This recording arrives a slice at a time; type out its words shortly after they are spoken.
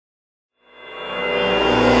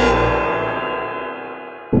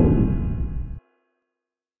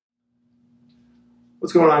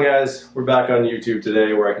What's going on, guys? We're back on YouTube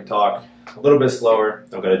today where I can talk a little bit slower.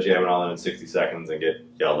 I'm going to jam it all in 60 seconds and get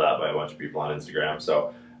yelled at by a bunch of people on Instagram.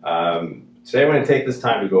 So today I'm going to take this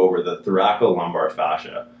time to go over the thoracolumbar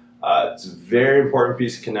fascia. It's a very important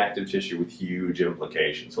piece of connective tissue with huge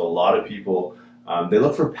implications. So a lot of people, they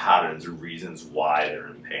look for patterns or reasons why they're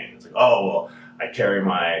in pain. It's like, oh, well, I carry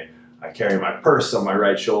my purse on my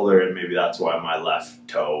right shoulder and maybe that's why my left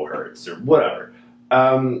toe hurts or whatever.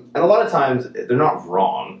 And a lot of times they're not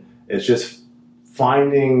wrong. It's just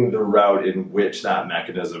finding the route in which that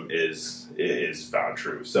mechanism is found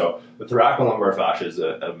true. So the thoracolumbar fascia is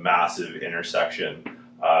a massive intersection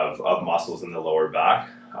of muscles in the lower back,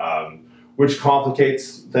 which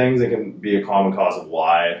complicates things and can be a common cause of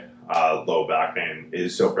why low back pain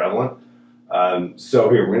is so prevalent. So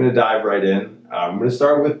here, we're going to dive right in. I'm going to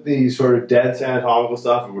start with the sort of dense anatomical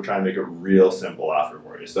stuff, and we're trying to make it real simple after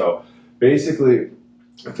for you. So basically,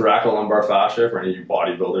 thoracolumbar fascia, for any of you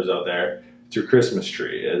bodybuilders out there, it's your Christmas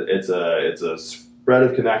tree. It's a spread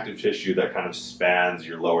of connective tissue that kind of spans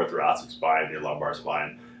your lower thoracic spine, your lumbar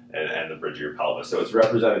spine, and the bridge of your pelvis. So it's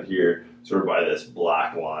represented here sort of by this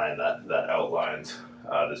black line that outlines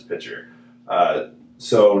this picture.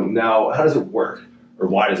 So now, how does it work? Or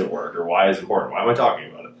why does it work? Or why is it important? Why am I talking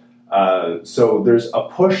about it? So there's a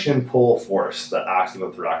push and pull force that acts on the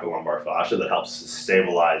thoracolumbar fascia that helps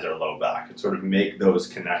stabilize our low back and sort of make those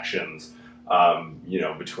connections,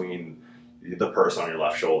 between the person on your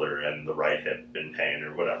left shoulder and the right hip in pain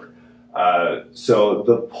or whatever. So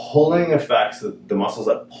the pulling effects, the muscles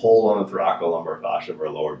that pull on the thoracolumbar fascia of our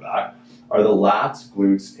lower back are the lats,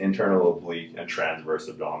 glutes, internal oblique, and transverse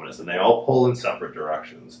abdominus, and they all pull in separate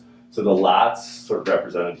directions. So the lats, sort of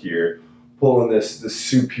represented here, pull in this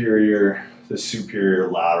superior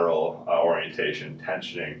lateral orientation,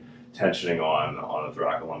 tensioning on the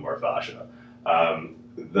thoracolumbar fascia.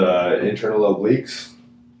 The internal obliques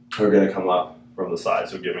are going to come up from the side,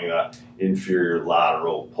 so giving that inferior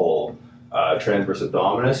lateral pull. Transverse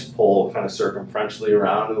abdominus pull kind of circumferentially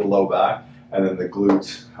around in the low back, and then the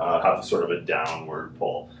glutes have a sort of a downward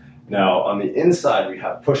pull. Now on the inside we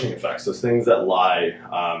have pushing effects, those things that lie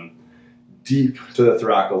deep to the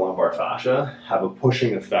thoracolumbar fascia have a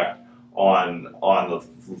pushing effect on the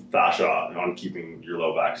fascia, on keeping your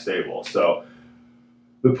low back stable. So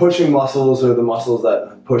the pushing muscles, or the muscles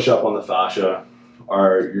that push up on the fascia,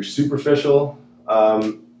 are your superficial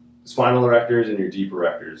spinal erectors and your deep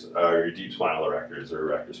erectors, or your deep spinal erectors, or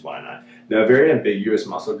erector spinae. Now, a very ambiguous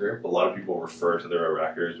muscle group. A lot of people refer to their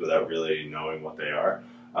erectors without really knowing what they are.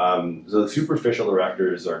 So the superficial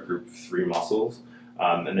erectors are group 3 muscles.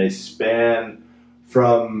 And they span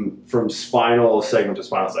from spinal segment to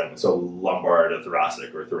spinal segment, so lumbar to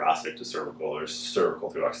thoracic, or thoracic to cervical, or cervical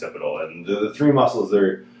to occipital. And the 3 muscles,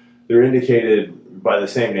 they're indicated by the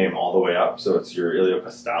same name all the way up. So it's your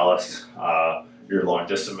iliocostalis, your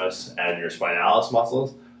longissimus, and your spinalis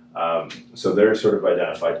muscles. So they're sort of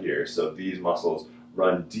identified here. So these muscles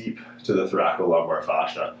run deep to the thoracolumbar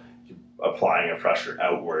fascia, applying a pressure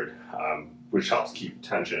outward, which helps keep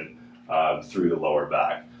tension through the lower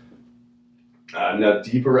back. Now,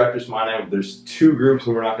 deep erector spinae, there's 2 groups,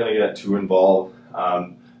 and we're not going to get too involved.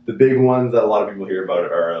 The big ones that a lot of people hear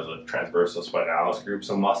about are the transversal spinalis group,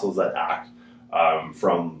 so muscles that act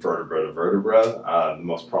from vertebra to vertebra, the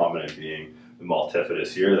most prominent being the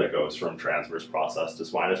multifidus here that goes from transverse process to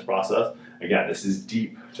spinous process. Again, this is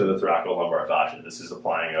deep to the thoracolumbar fascia. This is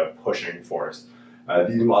applying a pushing force.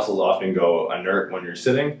 These muscles often go inert when you're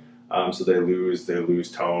sitting, so they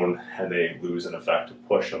lose tone and they lose an effective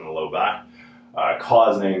push on the low back,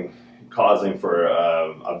 causing for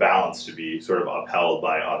a balance to be sort of upheld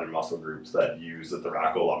by other muscle groups that use the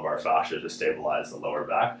thoracolumbar fascia to stabilize the lower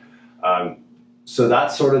back. So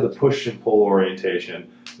that's sort of the push and pull orientation,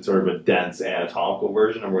 sort of a dense anatomical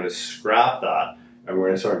version, and we're going to scrap that and we're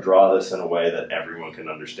going to sort of draw this in a way that everyone can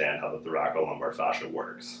understand how the thoracolumbar fascia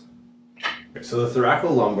works. So the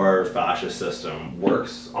thoracolumbar fascia system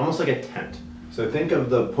works almost like a tent. So think of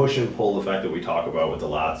the push and pull effect that we talk about with the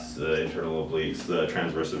lats, the internal obliques, the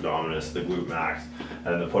transverse abdominis, the glute max,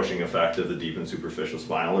 and the pushing effect of the deep and superficial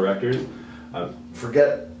spinal erectors.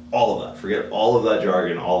 Forget all of that. Forget all of that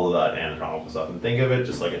jargon, all of that anatomical stuff, and think of it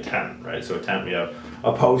just like a tent, right? So a tent, we have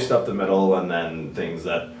a post up the middle, and then things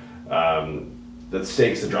that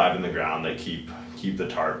stakes that drive in the ground that keep the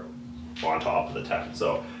tarp on top of the tent.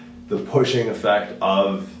 So the pushing effect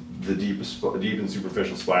of the deep and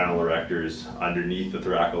superficial spinal erectors underneath the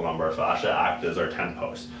thoracolumbar fascia act as our tent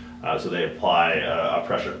post. So they apply a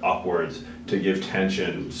pressure upwards to give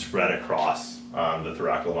tension spread across the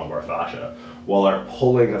thoracolumbar fascia, while our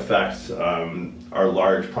pulling effects, our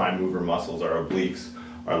large prime mover muscles, our obliques,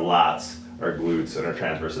 our lats, our glutes and our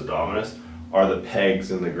transverse abdominus are the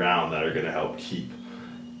pegs in the ground that are going to help keep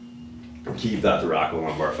that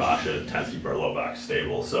thoracolumbar fascia tense, keep our low back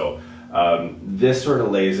stable. So this sort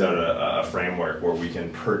of lays out a framework where we can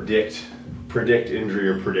predict injury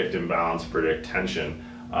or predict imbalance, predict tension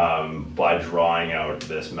by drawing out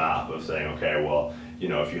this map of saying, okay, well, you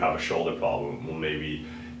know, if you have a shoulder problem, well, maybe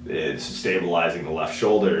it's stabilizing the left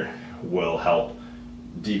shoulder will help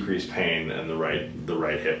decrease pain and the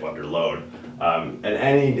right hip under load. And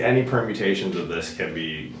any permutations of this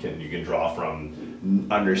you can draw from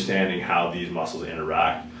understanding how these muscles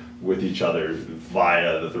interact with each other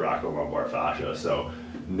via the thoracolumbar fascia. So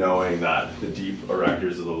knowing that the deep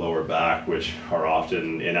erectors of the lower back, which are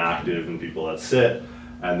often inactive in people that sit,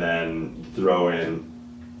 and then throw in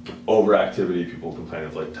overactivity, people complain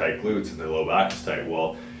of like tight glutes and their low back is tight.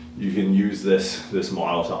 Well, you can use this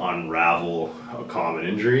model to unravel common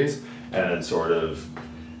injuries and then sort of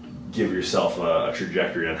give yourself a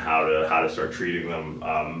trajectory on how to start treating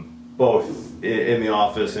them, both in the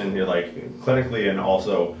office and like clinically and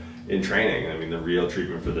also in training. I mean, the real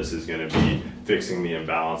treatment for this is going to be fixing the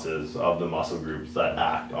imbalances of the muscle groups that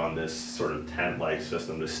act on this sort of tent-like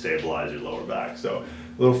system to stabilize your lower back. So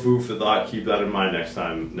a little food for thought. Keep that in mind next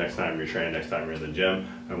time you're training, next time you're in the gym,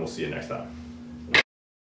 and we'll see you next time.